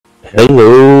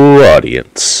Hello,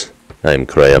 audience. I'm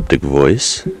Cryoptic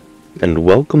Voice, and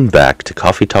welcome back to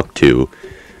Coffee Talk 2,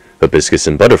 Hibiscus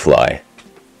and Butterfly.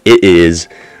 It is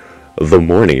the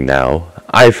morning now.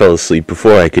 I fell asleep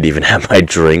before I could even have my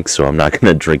drink, so I'm not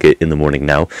going to drink it in the morning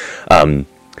now.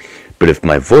 But if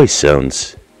my voice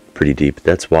sounds pretty deep,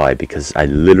 that's why, because I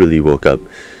literally woke up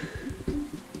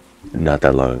not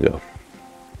that long ago.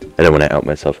 I don't want to out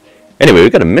myself. Anyway,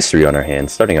 we got a mystery on our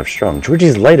hands, starting off strong.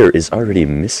 Georgie's lighter is already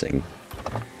missing.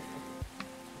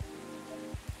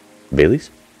 Bailey's?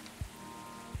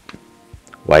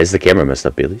 Why is the camera messed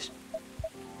up, Bailey's?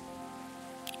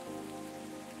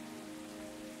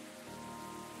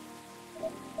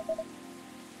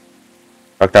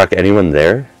 Knock knock, anyone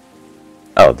there?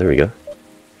 Oh, there we go.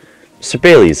 Mr.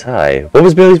 Bailey's, hi. What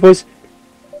was Bailey's voice?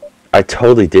 I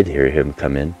totally did hear him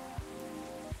come in.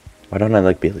 Why don't I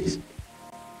like Bailey's?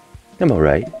 I'm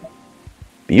alright.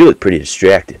 But you look pretty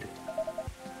distracted.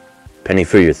 Penny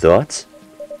for your thoughts?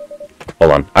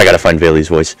 Hold on, I gotta find Bailey's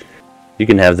voice. You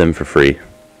can have them for free.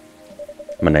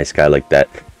 I'm a nice guy like that.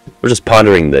 We're just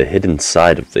pondering the hidden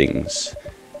side of things.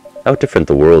 How different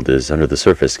the world is under the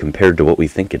surface compared to what we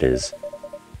think it is.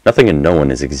 Nothing and no one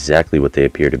is exactly what they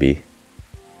appear to be.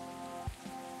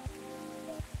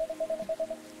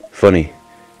 Funny,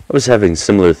 I was having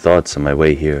similar thoughts on my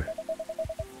way here.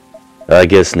 I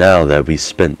guess now that we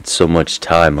spent so much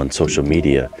time on social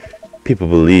media, people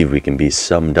believe we can be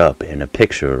summed up in a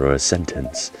picture or a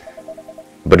sentence.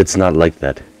 But it's not like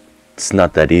that. It's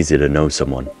not that easy to know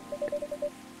someone.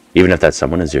 Even if that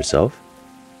someone is yourself.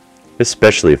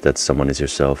 Especially if that someone is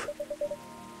yourself.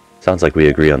 Sounds like we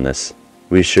agree on this.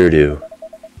 We sure do.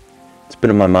 It's been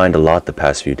on my mind a lot the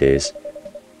past few days.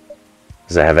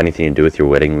 Does that have anything to do with your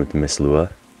wedding with Miss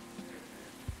Lua?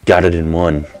 Got it in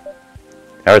one.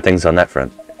 How are things on that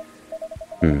front?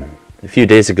 A few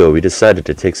days ago, we decided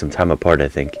to take some time apart, I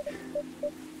think.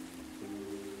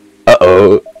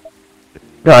 Uh-oh.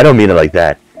 No, I don't mean it like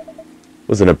that. It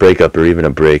wasn't a breakup or even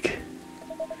a break.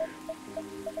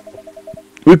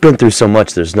 We've been through so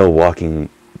much, there's no walking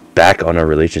back on our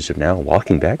relationship now.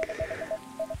 Walking back?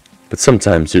 But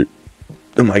sometimes you're...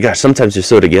 Oh my gosh, sometimes you're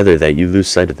so together that you lose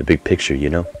sight of the big picture, you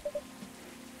know?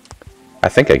 I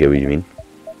think I get what you mean.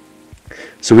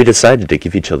 So we decided to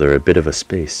give each other a bit of a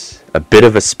space. A bit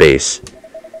of a space.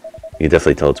 You can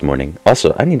definitely tell it's morning.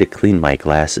 Also, I need to clean my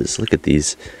glasses. Look at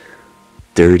these.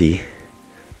 Dirty.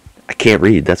 I can't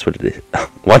read. That's what it is.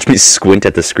 Watch me squint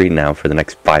at the screen now for the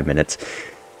next 5 minutes.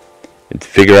 And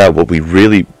figure out what we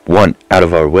really want out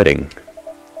of our wedding.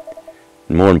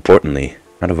 And more importantly,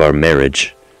 out of our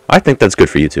marriage. I think that's good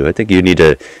for you too. I think you need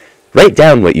to write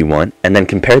down what you want. And then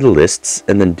compare the lists.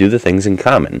 And then do the things in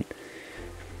common.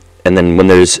 And then when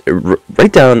there's,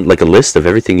 write down like a list of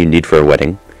everything you need for a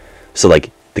wedding. So like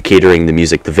the catering, the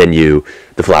music, the venue,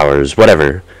 the flowers,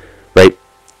 whatever, right?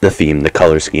 The theme, the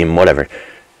color scheme, whatever.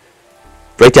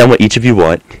 Write down what each of you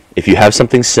want. If you have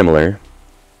something similar,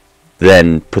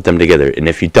 then put them together. And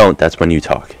if you don't, that's when you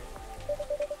talk.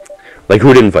 Like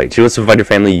who to invite? She wants to invite her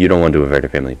family, you don't want to invite her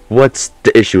family. What's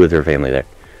the issue with her family there?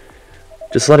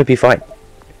 Just let it be fine.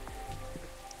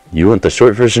 You want the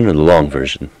short version or the long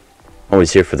version?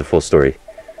 Always here for the full story.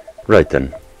 Right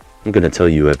then, I'm gonna tell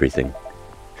you everything.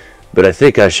 But I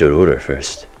think I should order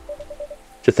first.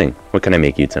 Just think, what can I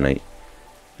make you tonight?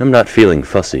 I'm not feeling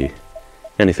fussy.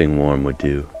 Anything warm would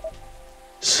do.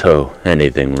 So,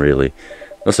 anything really.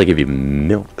 Unless I give you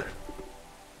milk.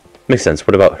 Makes sense.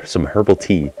 What about some herbal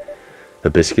tea?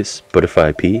 Hibiscus,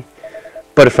 butterfly pea?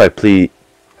 Butterfly plea.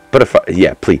 Butterfly,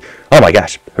 yeah, plea. Oh my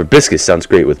gosh, hibiscus sounds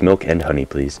great with milk and honey,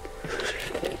 please.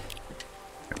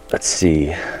 Let's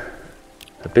see.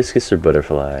 Hibiscus or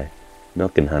butterfly?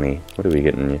 Milk and honey. What are we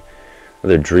getting you?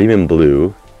 Another dream in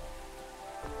blue.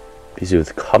 Busy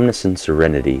with calmness and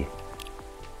serenity.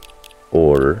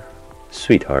 Or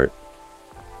sweetheart.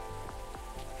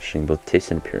 Showing both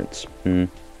taste and appearance. Oh.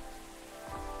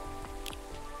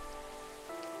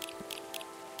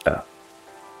 I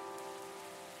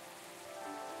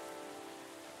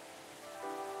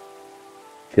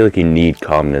feel like you need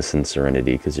calmness and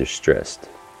serenity because you're stressed.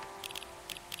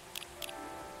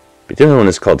 But the other one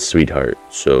is called Sweetheart,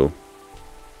 so...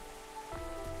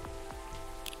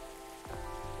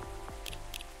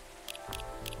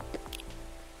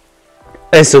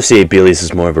 I associate Bailey's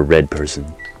as more of a red person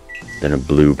than a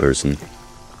blue person.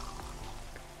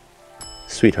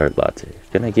 Sweetheart latte.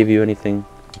 Can I give you anything?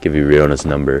 I'll give you Riona's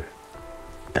number.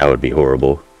 That would be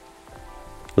horrible.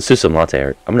 Let's do some latte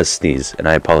art. I'm gonna sneeze, and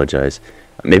I apologize.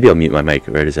 Maybe I'll mute my mic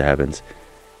right as it happens.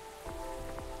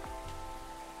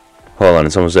 Hold on,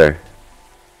 it's almost there.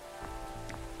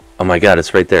 Oh my god,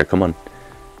 it's right there. Come on.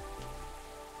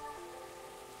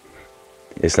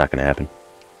 It's not gonna happen.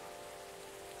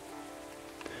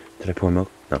 Did I pour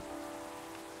milk? No.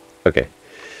 Okay.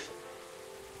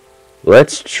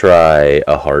 Let's try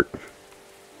a heart.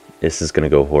 This is gonna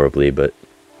go horribly, but...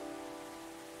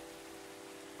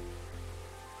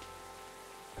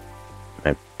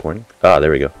 Am I pouring? Ah,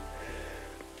 there we go.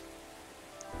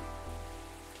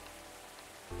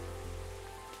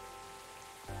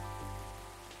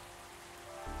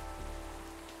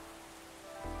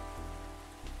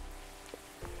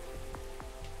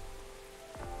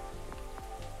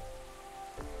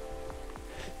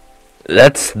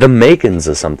 That's the makings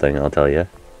of something, I'll tell you.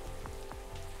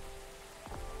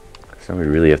 So we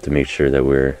really have to make sure that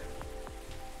we're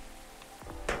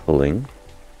pulling.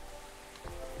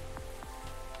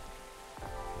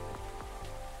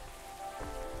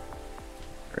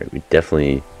 Alright, we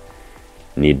definitely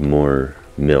need more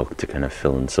milk to kind of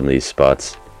fill in some of these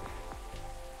spots.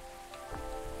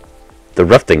 The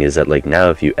rough thing is that, like, now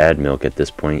if you add milk at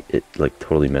this point, it, like,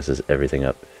 totally messes everything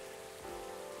up.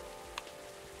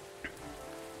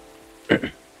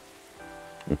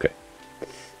 Okay.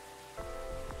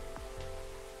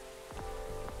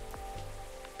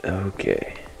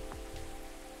 Okay.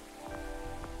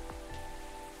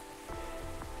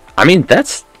 I mean,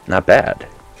 that's not bad.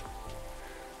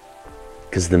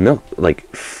 Because the milk,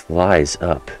 like, flies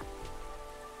up.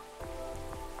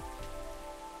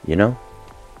 You know?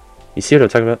 You see what I'm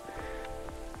talking about?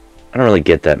 I don't really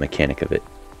get that mechanic of it.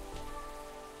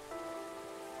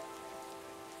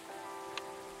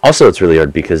 Also, it's really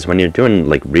hard because when you're doing,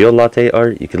 like, real latte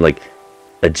art, you can, like,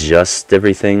 adjust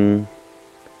everything.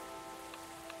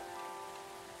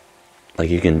 Like,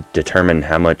 you can determine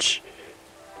how much,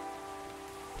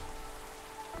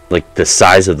 like, the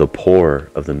size of the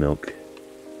pour of the milk,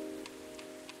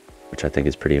 which I think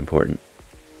is pretty important.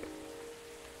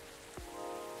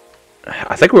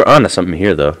 I think we're on to something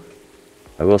here, though.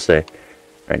 I will say.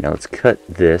 Alright, now let's cut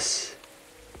this.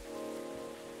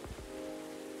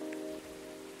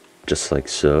 Just like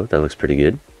so. That looks pretty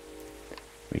good.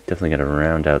 We definitely gotta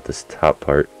round out this top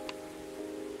part.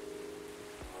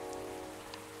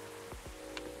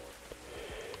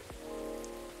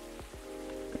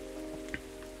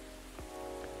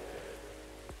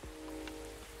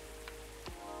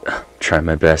 Try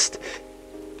my best.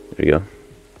 There we go.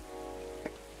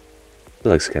 That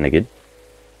looks kind of good.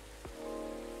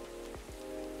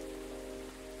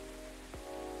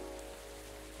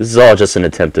 This is all just an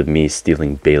attempt of me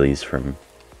stealing Bailey's from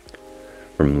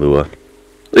Lua.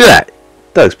 Look at that!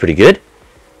 That looks pretty good.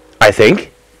 I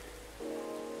think.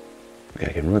 Okay,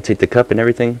 I can rotate the cup and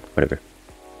everything. Whatever.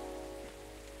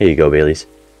 Here you go, Bailey's.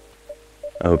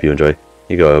 I hope you enjoy. Here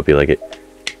you go, I hope you like it.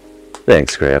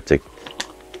 Thanks, Cryoptic.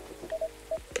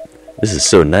 This is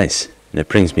so nice, and it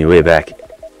brings me way back.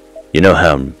 You know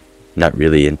how I'm not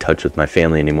really in touch with my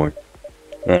family anymore.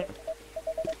 I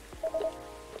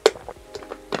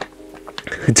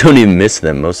don't even miss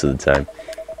them most of the time.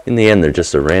 In the end, they're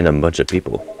just a random bunch of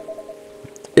people.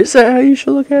 Is that how you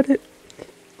should look at it?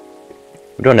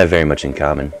 We don't have very much in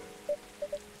common.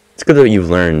 It's good that you've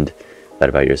learned that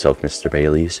about yourself, Mr.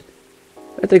 Bailey's.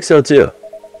 I think so too.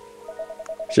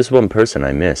 It's just one person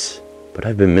I miss, but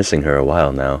I've been missing her a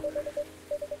while now.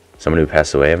 Someone who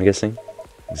passed away, I'm guessing?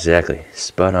 Exactly.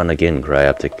 Spot on again,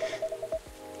 Cryoptic.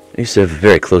 I used to have a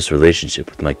very close relationship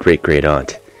with my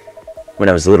great-great-aunt. When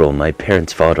I was little, my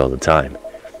parents fought all the time.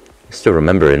 I still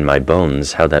remember in my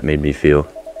bones how that made me feel.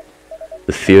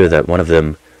 The fear that one of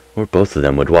them, or both of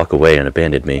them, would walk away and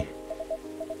abandon me.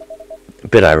 A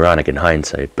bit ironic in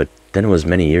hindsight, but then it was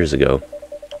many years ago.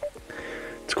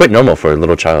 It's quite normal for a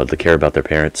little child to care about their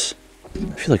parents. I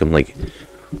feel like I'm like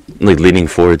leaning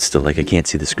forward still, like I can't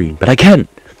see the screen, but I can!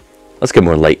 Let's get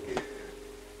more light.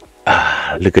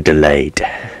 Ah, look at the light.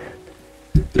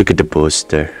 Look at the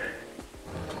poster.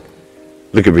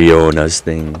 Look at Riona's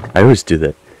thing. I always do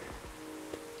that.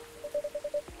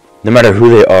 No matter who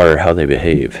they are or how they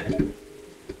behave.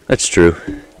 That's true.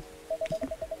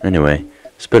 Anyway,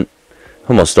 spent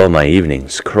almost all my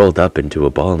evenings curled up into a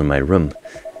ball in my room,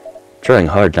 trying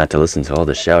hard not to listen to all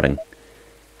the shouting,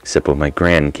 except when my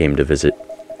gran came to visit.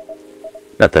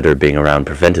 Not that her being around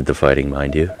prevented the fighting,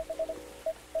 mind you.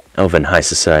 Elven high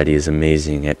society is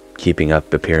amazing at keeping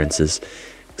up appearances,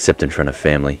 except in front of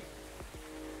family.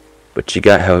 But she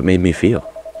got how it made me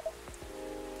feel.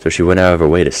 So she went out of her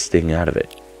way to sting out of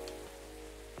it.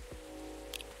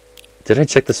 Did I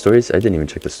check the stories? I didn't even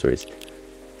check the stories.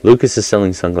 Lucas is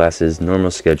selling sunglasses, normal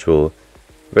schedule.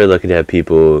 Very lucky to have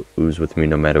people ooze with me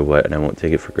no matter what, and I won't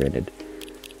take it for granted.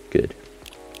 Good.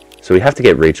 So we have to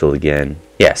get Rachel again.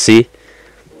 Yeah, see?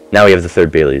 Now we have the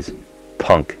third Bailey's.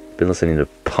 Punk. Been listening to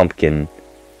Pumpkin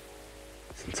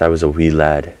since I was a wee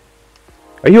lad.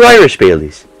 Are you Irish,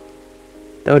 Baileys?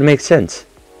 That would make sense.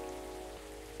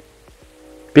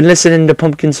 Been listening to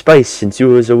Pumpkin Spice since you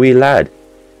was a wee lad.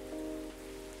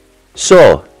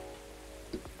 So,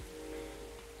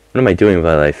 what am I doing with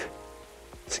my life?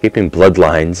 Escaping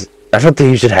bloodlines. I don't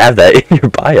think you should have that in your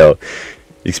bio.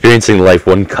 Experiencing life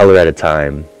one color at a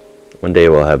time. One day I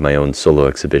will have my own solo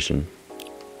exhibition.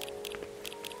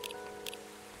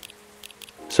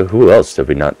 So who else have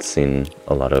we not seen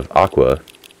a lot of? Aqua.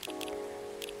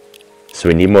 So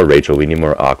we need more Rachel, we need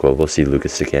more Aqua. We'll see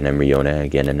Lucas again, and Riona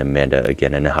again, and Amanda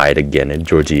again, and Hyde again, and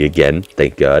Georgie again,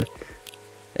 thank God.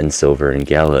 And Silver and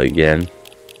Gala again.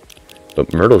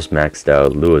 But Myrtle's maxed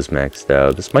out, Lua's maxed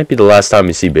out. This might be the last time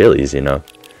we see Bailey's, you know.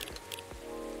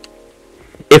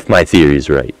 If my theory's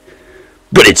right.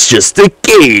 But it's just a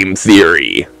game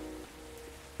theory!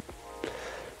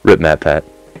 Rip Matt Pat.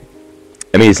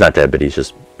 I mean, he's not dead, but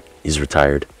he's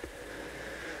retired.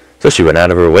 So she went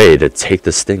out of her way to take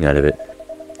the sting out of it.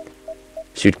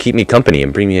 She would keep me company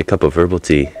and bring me a cup of herbal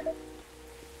tea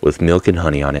with milk and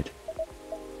honey on it.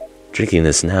 Drinking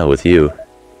this now with you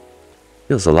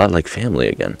feels a lot like family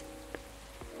again.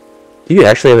 Do you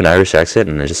actually have an Irish accent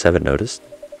and I just haven't noticed?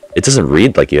 It doesn't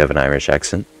read like you have an Irish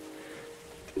accent.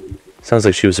 Sounds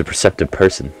like she was a perceptive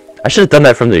person. I should have done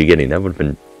that from the beginning. That would have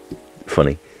been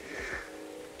funny.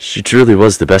 She truly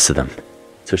was the best of them.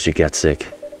 Until she got sick.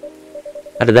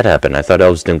 How did that happen? I thought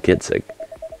elves don't get sick.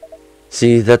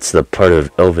 See, that's the part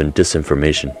of elven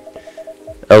disinformation.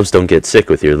 Elves don't get sick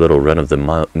with your little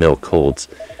run-of-the-mill colds,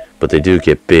 but they do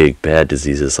get big, bad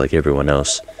diseases like everyone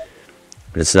else.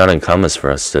 And it's not uncommon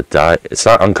for us to die. It's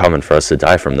not uncommon for us to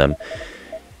die from them,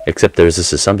 except there's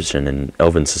this assumption in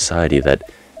elven society that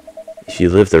if you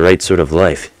live the right sort of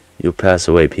life, you'll pass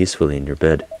away peacefully in your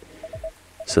bed.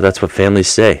 So that's what families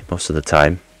say most of the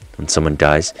time when someone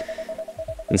dies.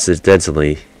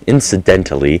 Incidentally,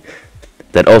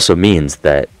 that also means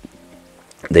that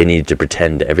they need to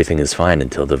pretend everything is fine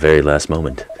until the very last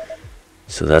moment.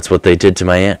 So that's what they did to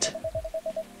my aunt.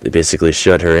 They basically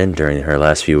shut her in during her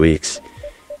last few weeks.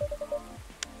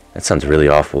 That sounds really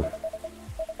awful.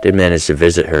 Did manage to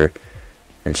visit her,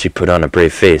 and she put on a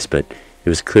brave face, but it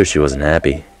was clear she wasn't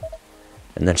happy.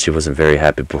 And then she wasn't very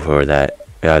happy before that,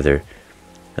 either.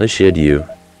 At least she had you.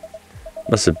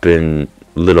 Must have been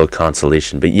little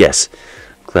consolation, but yes,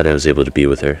 glad I was able to be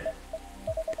with her.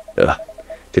 Ugh,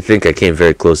 to think I came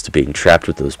very close to being trapped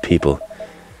with those people.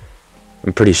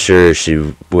 I'm pretty sure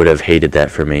she would have hated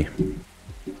that for me.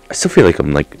 I still feel like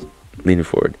I'm, leaning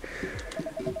forward.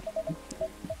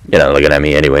 You're not looking at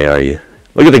me anyway, are you?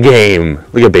 Look at the game!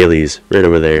 Look at Bailey's. Right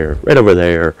over there. Right over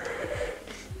there.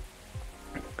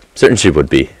 Certain she would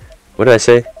be. What did I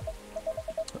say?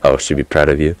 Oh, she'd be proud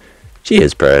of you. She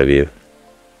is proud of you.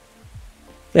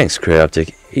 Thanks,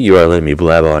 Cryoptic. You are letting me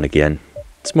blab on again.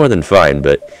 It's more than fine,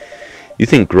 but you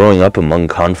think growing up among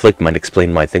conflict might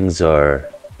explain why things are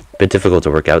a bit difficult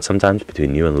to work out sometimes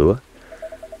between you and Lua?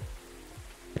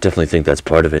 I definitely think that's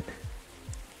part of it.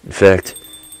 In fact...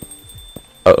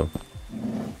 Uh-oh.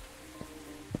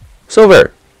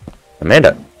 Silver!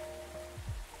 Amanda!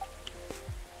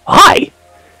 Hi!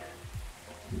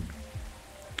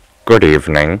 Good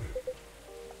evening.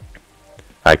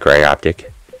 Hi,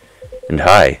 Cryoptic. And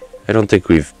hi. I don't think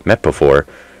we've met before.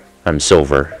 I'm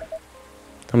Silver.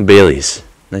 I'm Bailey's.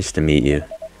 Nice to meet you.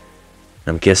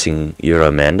 I'm guessing you're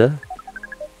Amanda?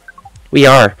 We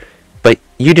are, but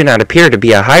you do not appear to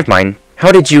be a hive mind.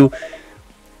 How did you...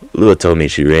 Lua told me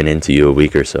she ran into you a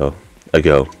week or so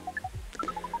ago.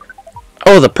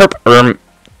 Oh, the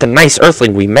nice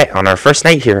earthling we met on our first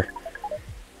night here.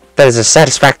 That is a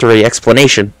satisfactory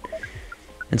explanation.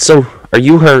 And so, are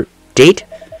you her date?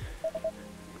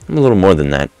 I'm a little more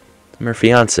than that. I'm her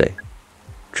fiancé.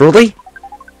 Truly?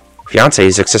 Fiancé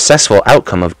is a successful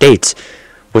outcome of dates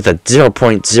with a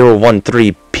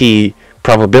 0.013p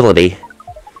probability.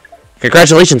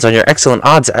 Congratulations on your excellent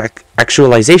odds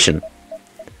actualization.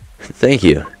 Thank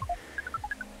you.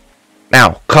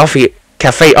 Now, Cafe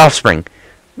Offspring.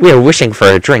 We are wishing for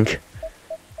a drink.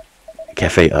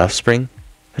 Cafe Offspring?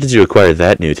 How did you acquire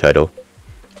that new title?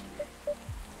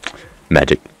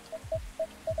 Magic.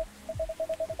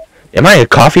 Am I a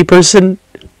coffee person?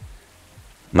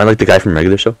 Am I like the guy from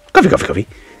Regular Show? Coffee, coffee, coffee.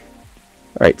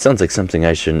 Alright, sounds like something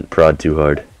I shouldn't prod too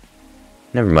hard.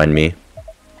 Never mind me.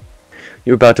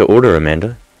 You were about to order,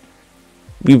 Amanda.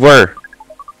 We were.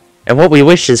 And what we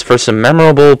wish is for some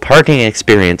memorable partying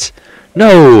experience.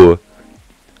 No!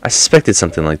 I suspected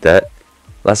something like that.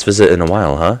 Last visit in a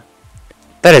while, huh?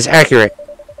 That is accurate.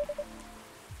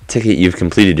 Take it you've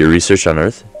completed your research on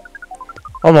Earth?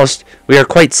 Almost. We are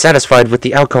quite satisfied with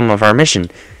the outcome of our mission.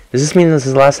 Does this mean this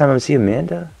is the last time I see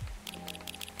Amanda?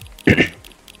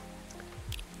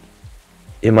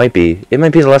 It might be. It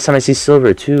might be the last time I see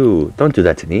Silver, too. Don't do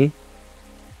that to me.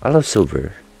 I love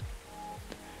Silver.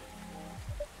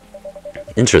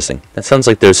 Interesting. That sounds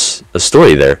like there's a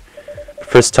story there.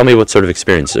 First, tell me what sort of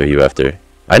experience are you after?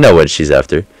 I know what she's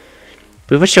after.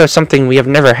 We wish you something we have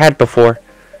never had before.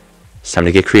 It's time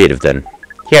to get creative, then.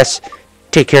 Yes.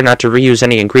 Take care not to reuse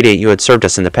any ingredient you had served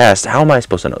us in the past. How am I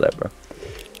supposed to know that, bro?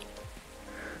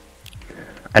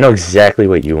 I know exactly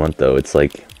what you want, though. It's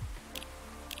like...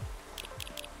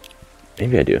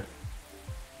 Maybe I do.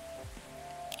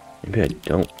 Maybe I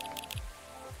don't.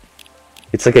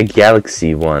 It's like a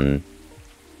galaxy one.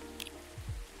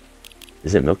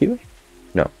 Is it Milky Way?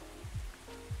 No.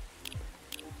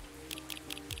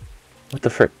 What the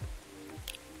frick?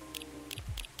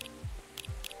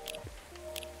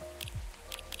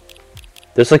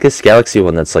 There's like this galaxy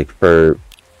one that's like for...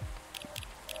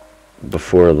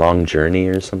 Before a long journey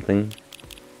or something.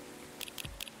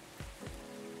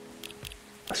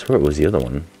 I swear it was the other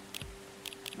one.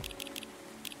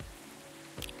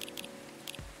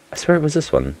 I swear it was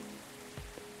this one.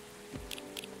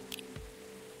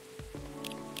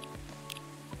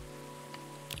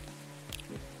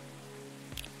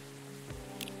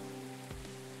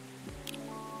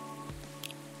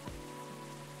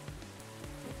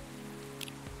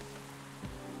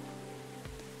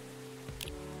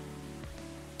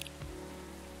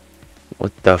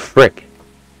 What the frick?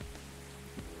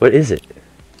 What is it?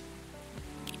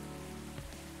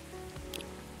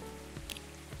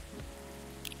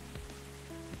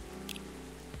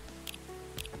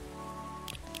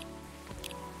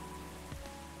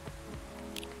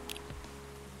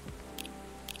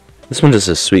 This one just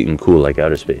is sweet and cool like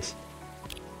outer space.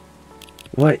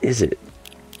 What is it?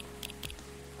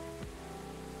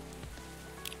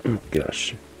 Oh my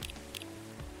gosh.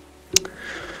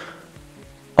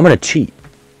 I'm gonna cheat.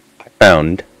 I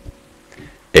found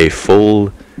a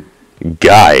full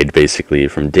guide, basically,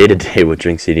 from day to day what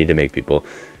drinks you need to make, people.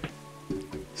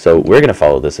 So we're gonna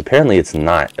follow this. Apparently it's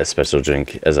not a special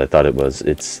drink as I thought it was.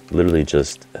 It's literally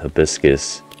just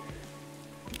hibiscus,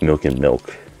 milk and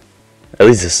milk. At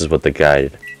least this is what the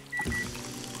guide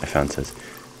I found says.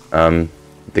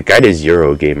 The guide is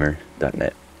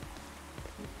Eurogamer.net.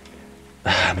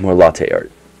 More latte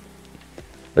art.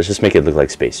 Let's just make it look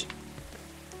like space.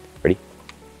 Ready?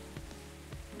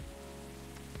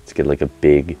 Let's get like a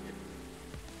big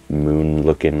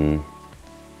moon-looking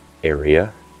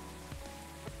area.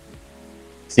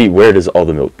 See, where does all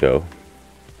the milk go?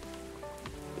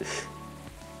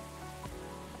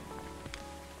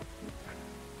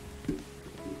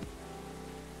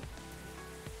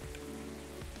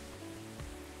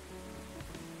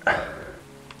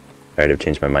 Alright, I've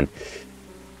changed my mind.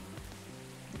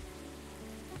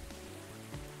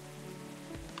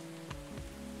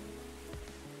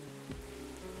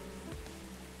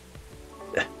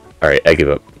 Alright, I give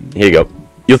up. Here you go.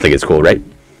 You'll think it's cool, right?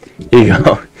 Here you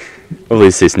go. Hopefully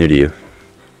it tastes new to you.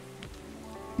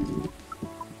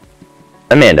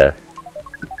 Amanda.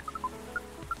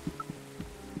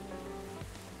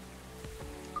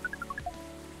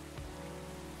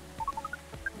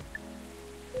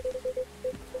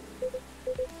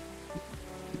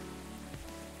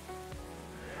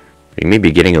 You may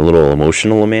be getting a little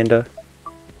emotional, Amanda.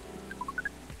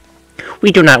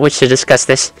 We do not wish to discuss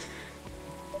this.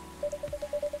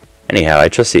 Anyhow, I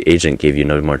trust the agent gave you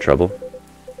no more trouble.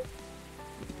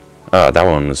 That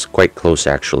one was quite close,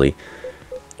 actually.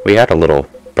 We had a little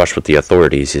brush with the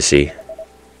authorities, you see.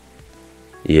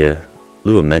 Yeah,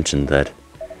 Lua mentioned that.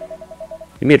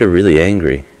 You made her really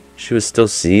angry. She was still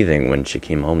seething when she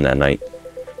came home that night.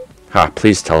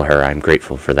 Please tell her I'm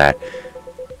grateful for that.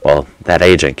 Well, that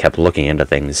agent kept looking into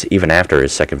things, even after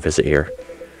his second visit here.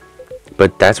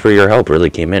 But that's where your help really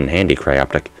came in handy,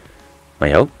 Cryoptic. My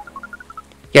help?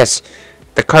 Yes,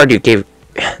 the card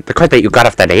that you got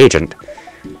off that agent.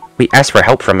 We asked for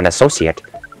help from an associate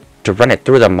to run it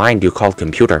through the mind you called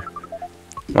computer.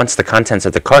 Once the contents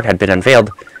of the card had been unveiled,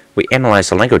 we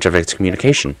analyzed the language of its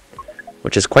communication,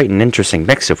 which is quite an interesting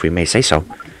mix, if we may say so.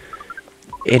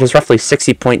 It is roughly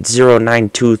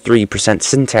 60.0923%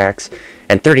 syntax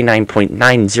and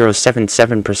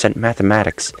 39.9077%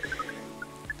 mathematics.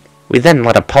 We then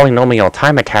led a polynomial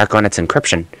time attack on its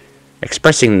encryption,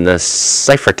 expressing the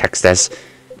ciphertext as...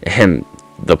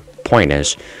 The point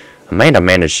is, Amanda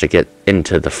managed to get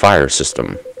into the fire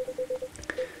system.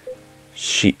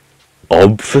 She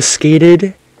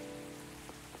obfuscated?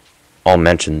 All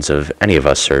mentions of any of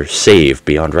us are saved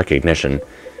beyond recognition,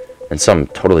 and some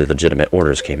totally legitimate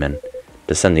orders came in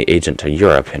to send the agent to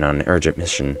Europe in an urgent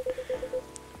mission.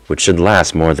 which should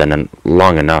last more than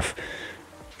long enough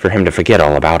for him to forget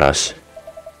all about us.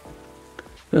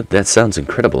 Oh, that sounds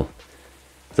incredible.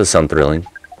 Does sound thrilling.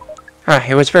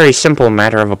 It was a very simple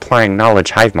matter of applying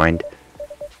knowledge hive mind.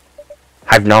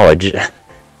 Hive knowledge.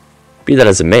 Be that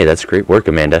as it may, that's great work,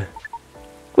 Amanda.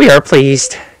 We are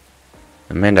pleased.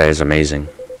 Amanda is amazing.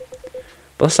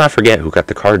 But let's not forget who got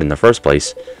the card in the first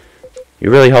place.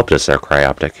 You really helped us there,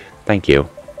 Cryoptic. Thank you.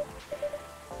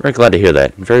 Very glad to hear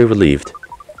that. Very relieved.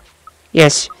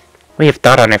 Yes, we have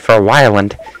thought on it for a while,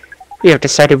 and we have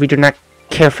decided we do not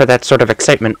care for that sort of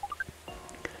excitement.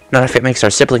 Not if it makes our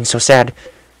siblings so sad.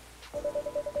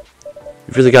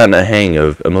 You've really gotten a hang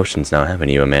of emotions now, haven't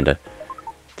you, Amanda?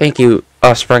 Thank you,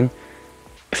 Offspring.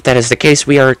 If that is the case,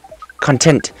 we are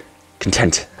content.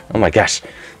 Content. Oh my gosh.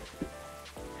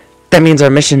 That means our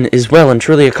mission is well and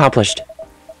truly accomplished.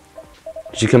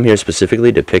 Did you come here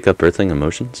specifically to pick up Earthling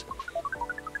emotions?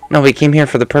 No, we came here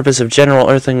for the purpose of general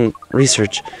Earthling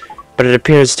research, but it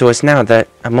appears to us now that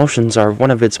emotions are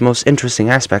one of its most interesting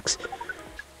aspects.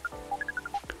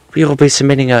 We will be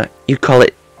submitting a, you call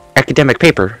it, academic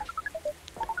paper.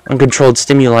 Uncontrolled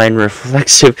stimuli and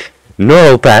reflexive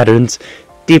neural patterns,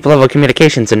 deep-level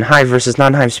communications in hive versus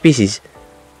non-hive species.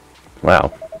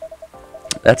 Wow.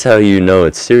 That's how you know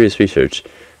it's serious research.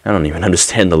 I don't even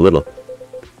understand a little.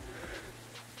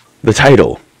 The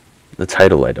title. The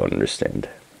title I don't understand.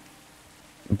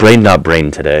 Brain not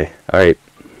brain today. Alright.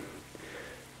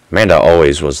 Amanda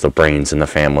always was the brains in the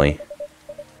family.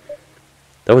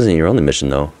 That wasn't your only mission,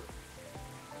 though.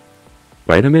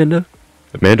 Right, Amanda?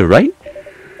 Amanda, right?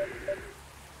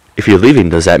 If you're leaving,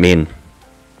 does that mean...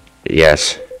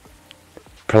 Yes.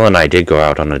 Pearl and I did go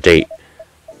out on a date.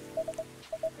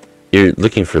 You're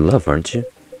looking for love, aren't you?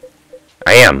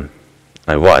 I am.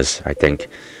 I was, I think.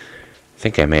 I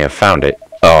think I may have found it.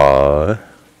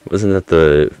 Wasn't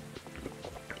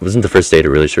the first date a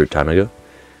really short time ago?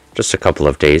 Just a couple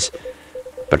of days.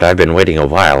 But I've been waiting a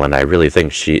while, and I really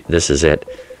think this is it.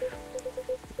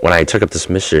 When I took up this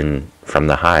mission from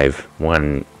the hive,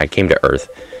 when I came to Earth,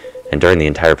 and during the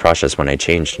entire process when I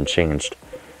changed,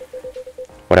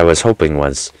 what I was hoping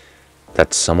was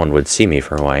that someone would see me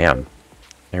for who I am.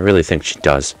 I really think she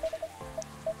does.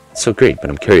 It's so great, but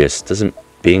I'm curious, doesn't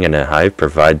being in a hive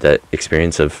provide that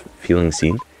experience of feeling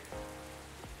seen?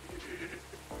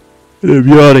 I'm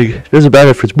yawning. Doesn't matter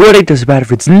if it's morning, doesn't matter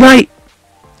if it's night.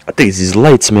 I think it's these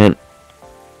lights, man.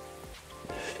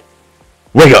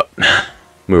 Wake up.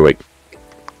 We're awake.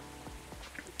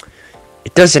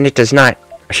 It does and it does not.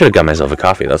 I should have got myself a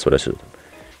coffee, that's what I should have done.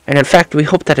 And in fact, we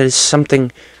hope that it is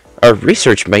something our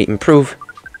research might improve.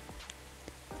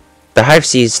 The hive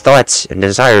sees thoughts and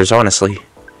desires honestly,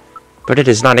 but it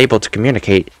is not able to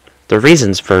communicate the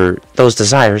reasons for those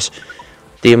desires,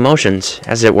 the emotions,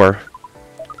 as it were.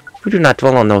 We do not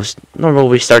dwell on those, nor will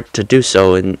we start to do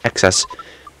so in excess.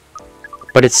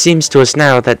 But it seems to us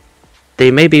now that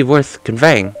they may be worth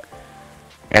conveying,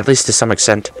 at least to some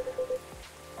extent.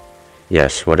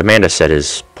 Yes, what Amanda said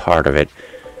is part of it.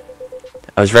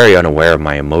 I was very unaware of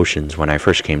my emotions when I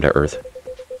first came to Earth.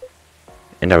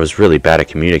 And I was really bad at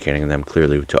communicating them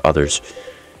clearly to others.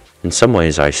 In some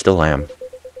ways, I still am.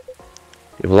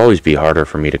 It will always be harder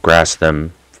for me to grasp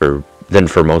them than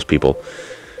for most people.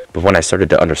 But when I started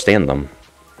to understand them,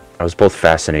 I was both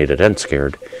fascinated and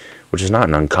scared, which is not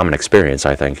an uncommon experience,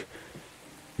 I think.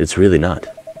 It's really not.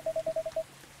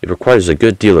 It requires a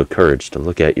good deal of courage to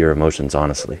look at your emotions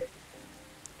honestly.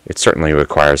 It certainly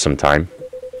requires some time,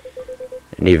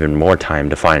 and even more time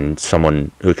to find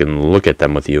someone who can look at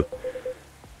them with you,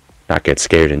 not get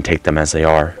scared and take them as they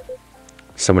are.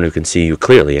 Someone who can see you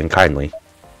clearly and kindly.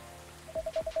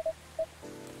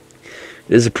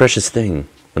 It is a precious thing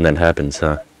when that happens,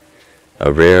 huh?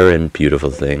 A rare and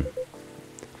beautiful thing.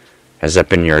 Has that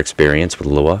been your experience with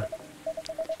Lua?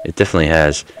 It definitely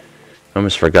has. I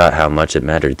almost forgot how much it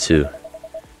mattered too.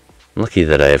 I'm lucky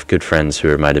that I have good friends who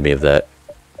reminded me of that.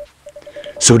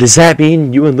 So does that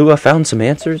mean you and Lua found some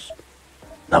answers?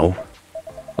 No.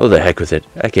 Oh, the heck with it.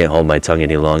 I can't hold my tongue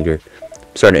any longer.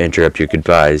 I'm sorry to interrupt your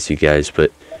goodbyes, you guys,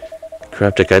 but...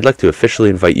 Cryptic, I'd like to officially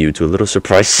invite you to a little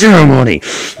surprise ceremony!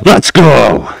 Let's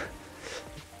go!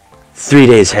 3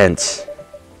 days hence.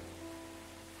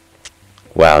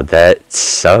 Wow, that's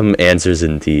some answers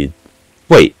indeed.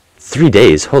 Wait, 3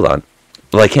 days? Hold on.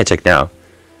 Well, I can't check now.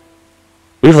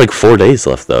 We have like 4 days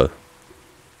left, though.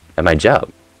 At my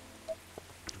job.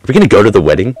 Are we gonna go to the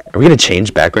wedding? Are we gonna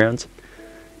change backgrounds?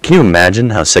 Can you imagine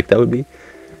how sick that would be?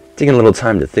 Taking a little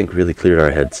time to think really cleared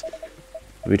our heads.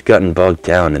 We'd gotten bogged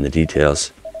down in the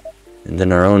details. And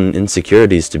then our own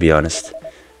insecurities, to be honest.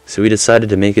 So we decided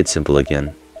to make it simple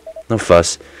again. No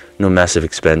fuss, no massive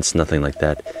expense, nothing like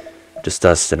that. Just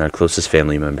us and our closest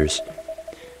family members.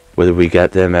 Whether we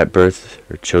got them at birth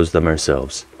or chose them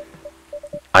ourselves.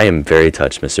 I am very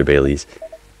touched, Mr. Baileys.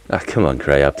 Ah, come on,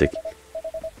 Cryoptic.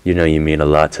 You know you mean a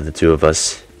lot to the two of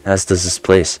us, as does this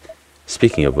place.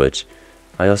 Speaking of which,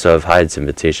 I also have Hyde's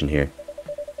invitation here.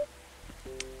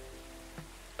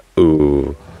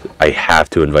 Ooh, I have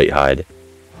to invite Hyde.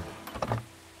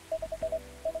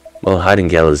 Well, Hyde and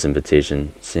Gala's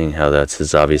invitation, seeing how that's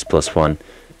his obvious +1.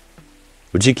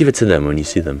 Would you give it to them when you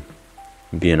see them?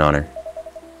 It'd be an honor.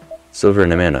 Silver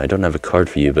and Amanda, I don't have a card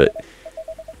for you, but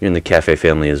you're in the cafe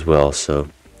family as well, so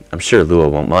I'm sure Lua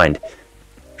won't mind.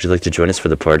 Would you like to join us for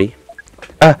the party?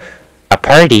 A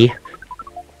party?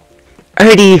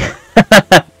 Party!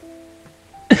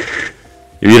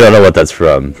 You don't know what that's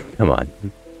from. Come on.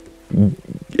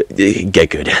 Get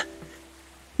good.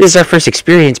 This is our first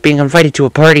experience being invited to a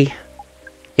party.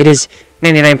 It is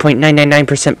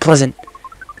 99.999% pleasant,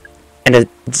 and a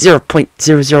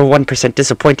 0.001%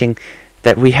 disappointing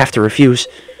that we have to refuse.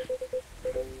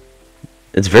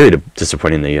 It's very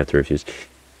disappointing that you have to refuse.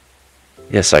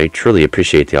 Yes, I truly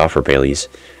appreciate the offer, Baileys,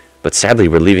 but sadly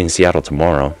we're leaving Seattle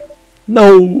tomorrow.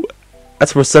 No!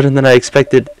 That's more sudden than I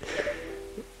expected.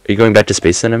 Are you going back to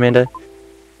space then, Amanda?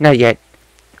 Not yet.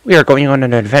 We are going on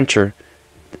an adventure.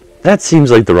 That seems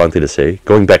like the wrong thing to say.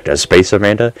 Going back to space,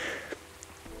 Amanda?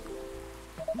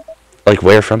 Like,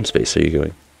 where from space are you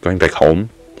going? Going back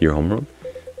home? To your homeworld?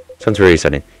 Sounds very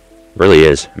exciting. It really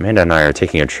is. Amanda and I are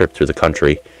taking a trip through the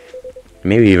country.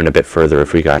 Maybe even a bit further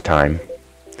if we got time.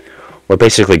 We're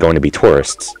basically going to be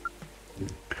tourists.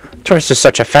 Tourist is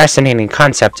such a fascinating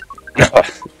concept.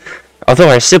 Although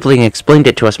our sibling explained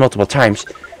it to us multiple times,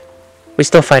 we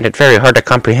still find it very hard to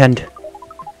comprehend.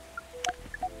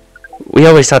 We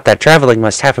always thought that traveling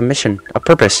must have a mission, a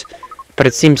purpose, but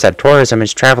it seems that tourism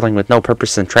is traveling with no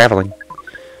purpose than traveling,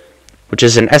 which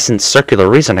is in essence circular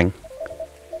reasoning.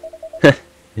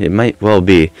 It might well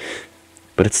be,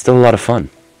 but it's still a lot of fun.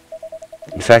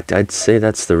 In fact, I'd say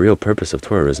that's the real purpose of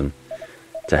tourism.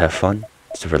 To have fun,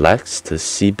 to relax, to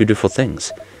see beautiful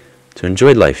things, to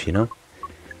enjoy life, you know?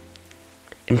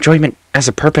 Enjoyment as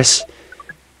a purpose.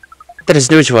 That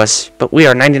is new to us, but we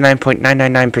are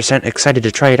 99.999% excited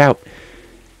to try it out.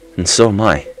 And so am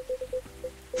I.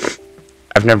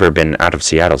 I've never been out of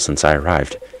Seattle since I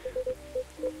arrived.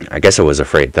 I guess I was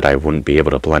afraid that I wouldn't be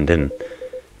able to blend in,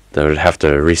 that I would have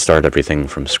to restart everything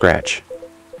from scratch.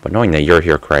 But knowing that you're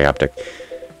here, Cryoptic,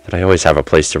 that I always have a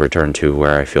place to return to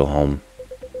where I feel home,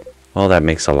 well, that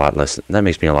makes me a lot less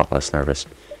nervous.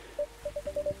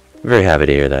 I'm very happy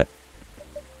to hear that.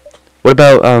 What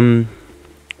about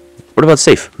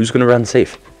safe? Who's gonna run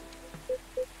safe?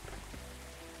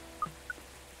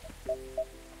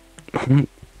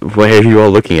 Why are you all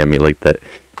looking at me like that?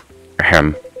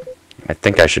 I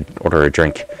think I should order a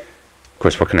drink. Of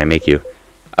course, what can I make you?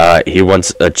 He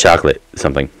wants a chocolate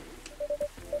something.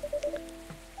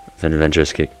 It's an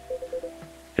adventurous cake.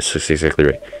 It's exactly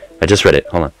right. I just read it.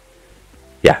 Hold on.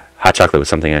 Yeah, hot chocolate with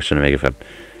something extra to make it fun.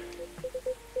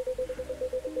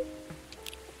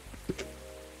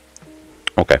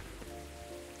 Okay.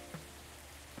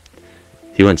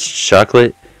 He wants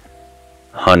chocolate,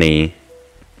 honey,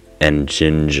 and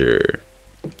ginger.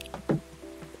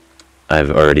 I've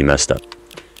already messed up.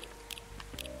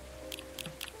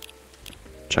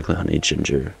 Chocolate, honey,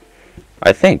 ginger.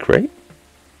 I think, right?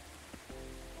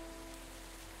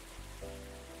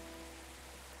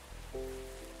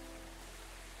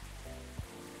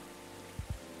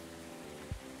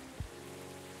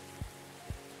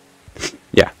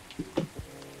 Yeah.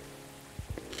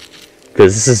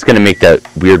 Because this is going to make that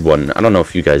weird one. I don't know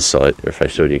if you guys saw it or if I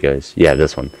showed you guys. Yeah,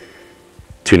 this one.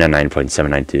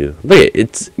 299.792. Look at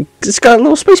it. It's got a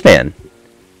little spaceman.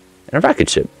 And a rocket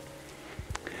ship.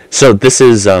 So this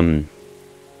is,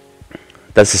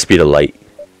 that's the speed of light.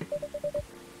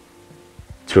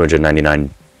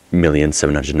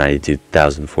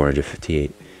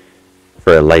 299,792,458.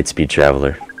 For a light speed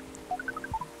traveler.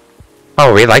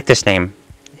 Oh, we like this name.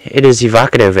 It is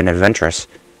evocative and adventurous.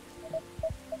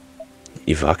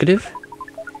 Evocative?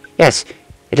 Yes,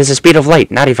 it is the speed of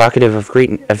light, not evocative of great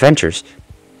adventures.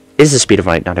 It is the speed of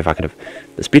light, not evocative.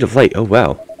 The speed of light, oh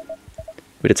wow.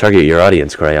 Way to target your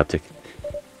audience, Cryoptic.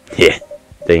 Yeah,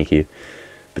 thank you.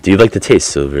 But do you like the taste,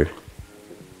 Silver?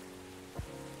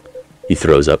 He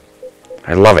throws up.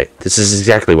 I love it. This is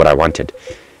exactly what I wanted.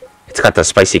 It's got the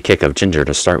spicy kick of ginger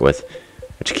to start with,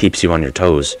 which keeps you on your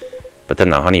toes, but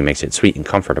then the honey makes it sweet and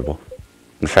comfortable.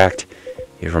 In fact,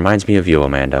 it reminds me of you,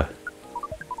 Amanda.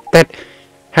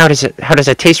 How does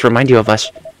it taste remind you of us?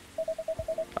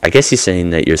 I guess he's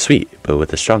saying that you're sweet, but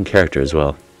with a strong character as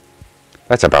well.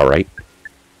 That's about right.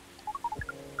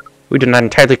 We do not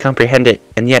entirely comprehend it,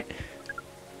 and yet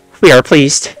we are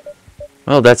pleased.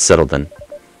 Well, that's settled then.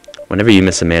 Whenever you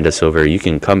miss Amanda Silver, you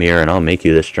can come here and I'll make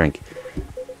you this drink.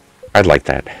 I'd like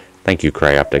that. Thank you,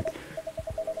 Cryoptic.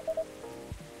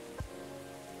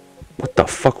 What the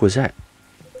fuck was that?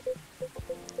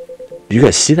 Did you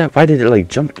guys see that? Why did it, like,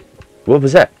 jump? What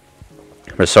was that?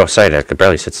 I was so excited I could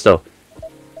barely sit still.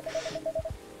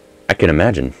 I can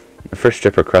imagine. The first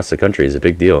trip across the country is a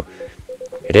big deal.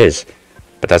 It is,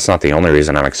 but that's not the only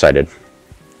reason I'm excited.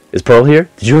 Is Pearl here?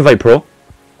 Did you invite Pearl?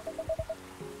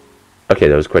 Okay,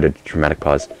 that was quite a dramatic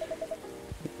pause.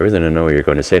 I really don't know what you're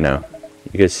going to say now.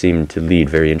 You guys seem to lead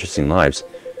very interesting lives.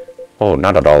 Oh,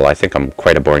 not at all. I think I'm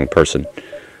quite a boring person.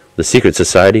 The secret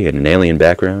society and an alien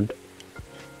background?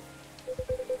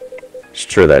 It's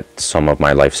true that some of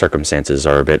my life circumstances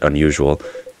are a bit unusual,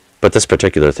 but this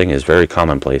particular thing is very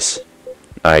commonplace.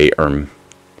 Our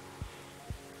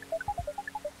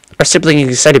sibling is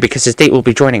excited because his date will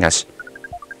be joining us.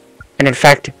 And in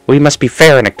fact, we must be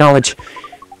fair and acknowledge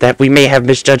that we may have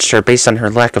misjudged her based on her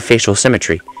lack of facial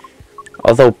symmetry.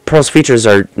 Although Pearl's features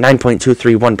are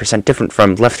 9.231% different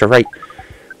from left to right,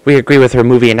 we agree with her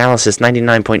movie analysis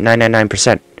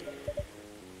 99.999%.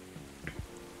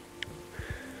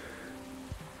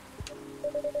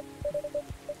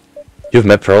 You've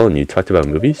met Pearl and you talked about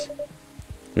movies?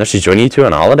 Now she's joining you two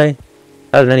on a holiday?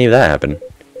 How did any of that happen?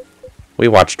 We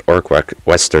watched orc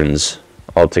westerns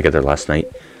all together last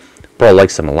night. Pearl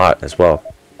likes them a lot as well.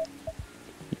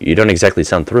 You don't exactly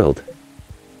sound thrilled.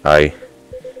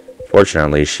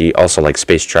 Fortunately, she also likes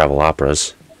space travel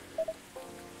operas.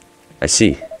 I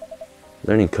see.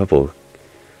 Learning couple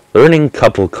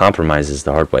compromises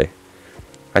the hard way.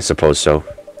 I suppose so.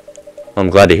 Well, I'm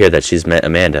glad to hear that she's met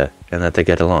Amanda and that they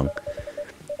get along.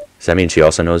 Does that mean she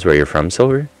also knows where you're from,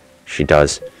 Silver? She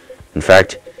does. In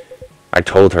fact, I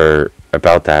told her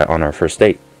about that on our first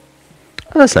date.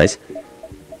 Oh, that's nice.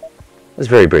 That's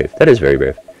very brave. That is very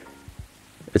brave.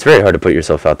 It's very hard to put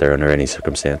yourself out there under any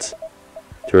circumstance.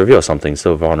 To reveal something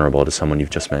so vulnerable to someone you've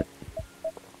just met.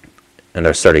 And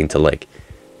are starting to like.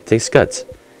 It takes guts.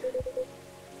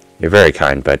 You're very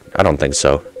kind, but I don't think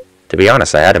so. To be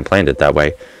honest, I hadn't planned it that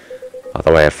way.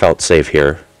 Although I have felt safe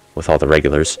here with all the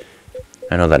regulars.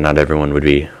 I know that not everyone would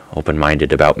be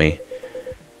open-minded about me.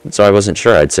 And so I wasn't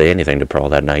sure I'd say anything to Pearl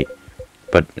that night.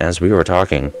 But as we were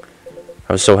talking,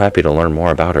 I was so happy to learn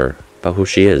more about her, about who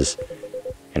she is.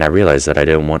 And I realized that I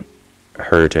didn't want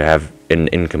her to have an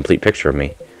incomplete picture of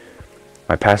me.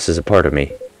 My past is a part of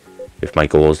me. If my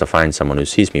goal is to find someone who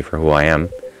sees me for who I am,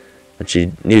 then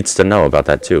she needs to know about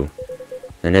that too.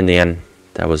 And in the end,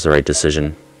 that was the right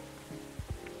decision.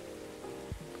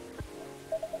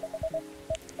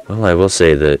 Well, I will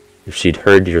say that if she'd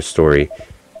heard your story,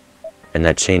 and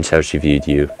that changed how she viewed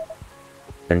you,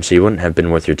 then she wouldn't have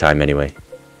been worth your time anyway.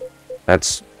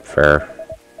 That's fair.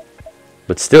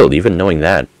 But still, even knowing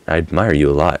that, I admire you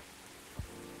a lot.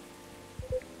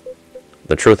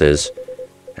 The truth is,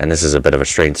 and this is a bit of a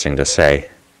strange thing to say,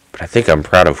 but I think I'm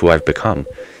proud of who I've become.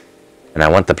 And I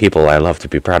want the people I love to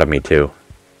be proud of me too.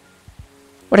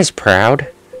 What is proud?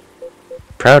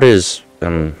 Proud is,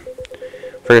 for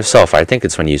yourself, I think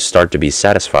it's when you start to be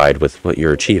satisfied with what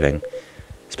you're achieving,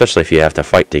 especially if you have to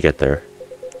fight to get there.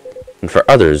 And for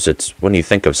others, it's when you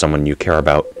think of someone you care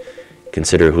about,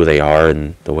 consider who they are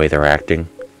and the way they're acting,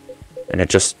 and it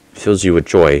just fills you with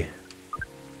joy.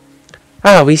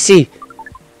 Ah, we see.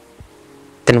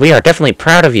 Then we are definitely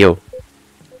proud of you.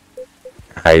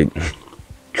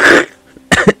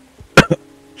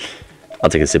 I'll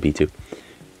take a sippy too.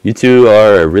 You two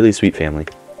are a really sweet family.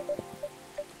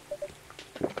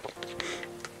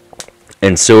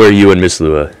 And so are you and Miss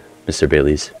Lua, Mr.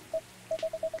 Baileys.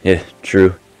 Yeah,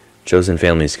 true. Chosen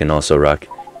families can also rock.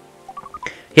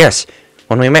 Yes,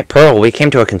 when we met Pearl, we came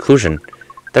to a conclusion.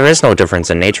 There is no difference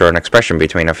in nature and expression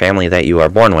between a family that you are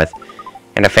born with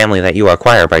and a family that you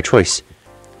acquire by choice.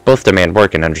 Both demand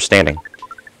work and understanding.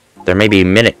 There may be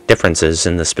minute differences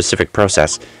in the specific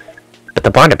process, but the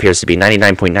bond appears to be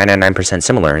 99.999%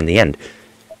 similar in the end.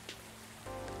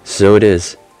 So it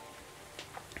is.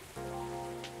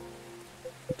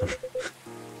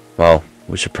 Well,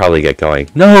 we should probably get going.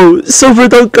 No! Silver,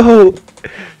 don't go!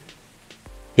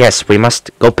 Yes, we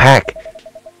must go pack.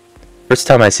 First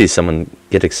time I see someone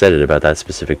get excited about that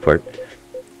specific part.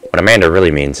 What Amanda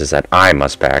really means is that I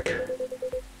must pack,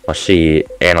 while she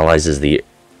analyzes the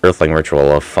earthling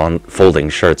ritual of folding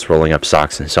shirts, rolling up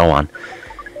socks, and so on.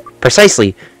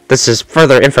 Precisely, this is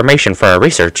further information for our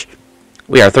research.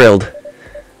 We are thrilled.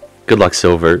 Good luck,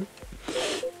 Silver.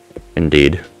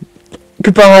 Indeed.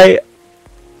 Goodbye!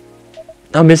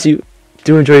 I'll miss you.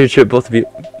 Do enjoy your trip, both of you.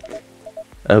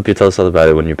 I hope you tell us all about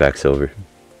it when you're back, Silver.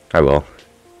 I will.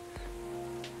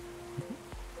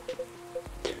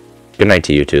 Good night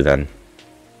to you two, then.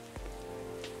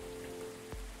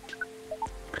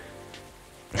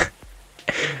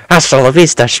 Hasta la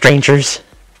vista, strangers.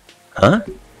 Huh?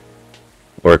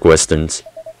 Orc westerns.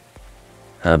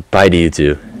 Bye to you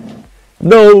two.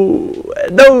 No!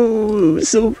 No!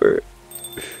 Silver!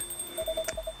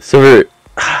 Silver...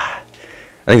 I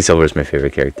think Silver is my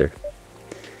favorite character.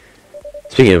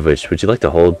 Speaking of which, would you like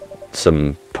to hold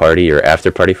some party or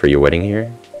after party for your wedding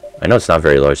here? I know it's not a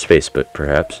very large space, but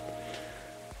perhaps.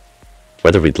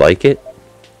 Whether we'd like it?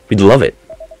 We'd love it.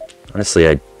 Honestly,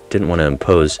 I didn't want to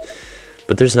impose,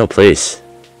 but there's no place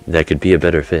that could be a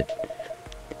better fit.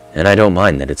 And I don't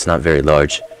mind that it's not very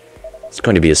large. It's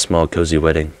going to be a small, cozy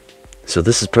wedding. So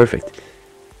this is perfect.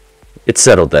 It's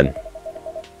settled then.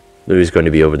 Louie's going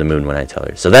to be over the moon when I tell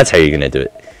her. So that's how you're going to do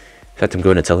it. In fact, I'm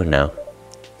going to tell her now.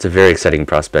 It's a very exciting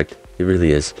prospect. It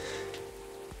really is.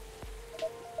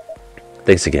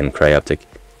 Thanks again, Cryoptic.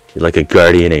 You're like a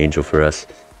guardian angel for us.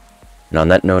 And on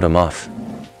that note, I'm off.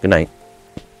 Good night.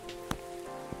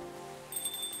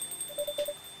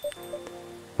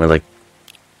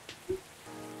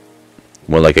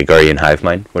 More like a guardian hive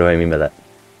mind? What do I mean by that?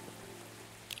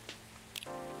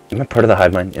 Am I part of the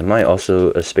hive mind? Am I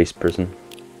also a space person?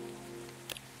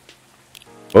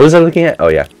 What was I looking at? Oh,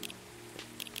 yeah.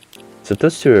 So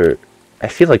those two are... I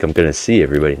feel like I'm going to see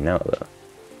everybody now, though.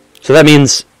 So that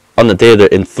means on the day of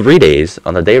in 3 days,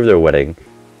 on the day of their wedding,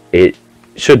 it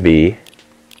should be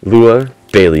Lua,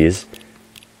 Bailey's,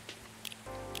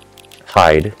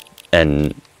 Hyde,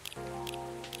 and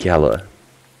Gala.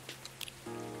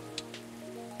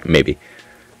 Maybe.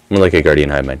 More like a guardian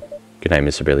hive mind. Good night,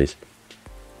 Mr. Bailey's.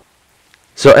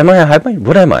 So am I a hive mind?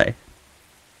 What am I?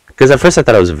 Because at first I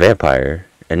thought I was a vampire,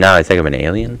 and now I think I'm an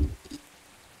alien.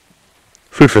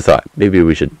 Food for thought. Maybe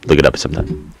we should look it up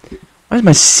sometime. Why is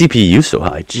my CPU so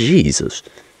high? Jesus.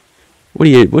 What are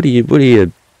you,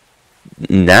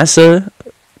 NASA?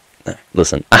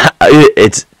 Listen,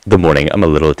 it's the morning. I'm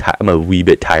a wee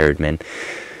bit tired, man.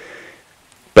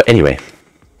 But anyway,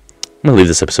 I'm going to leave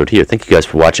this episode here. Thank you guys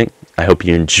for watching. I hope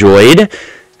you enjoyed.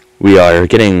 We are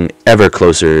getting ever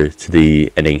closer to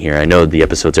the ending here. I know the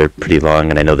episodes are pretty long,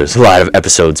 and I know there's a lot of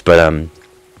episodes, but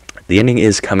the ending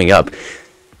is coming up.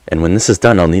 And when this is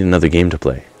done, I'll need another game to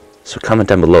play. So comment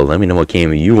down below. Let me know what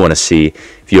game you want to see.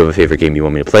 If you have a favorite game you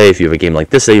want me to play, if you have a game like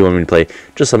this that you want me to play,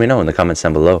 just let me know in the comments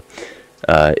down below.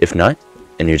 If not,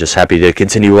 and you're just happy to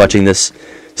continue watching this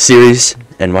series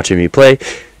and watching me play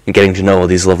and getting to know all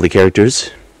these lovely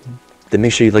characters, then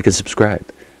make sure you like and subscribe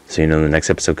so you know when the next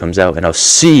episode comes out. And I'll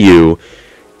see you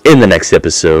in the next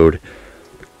episode.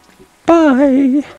 Bye!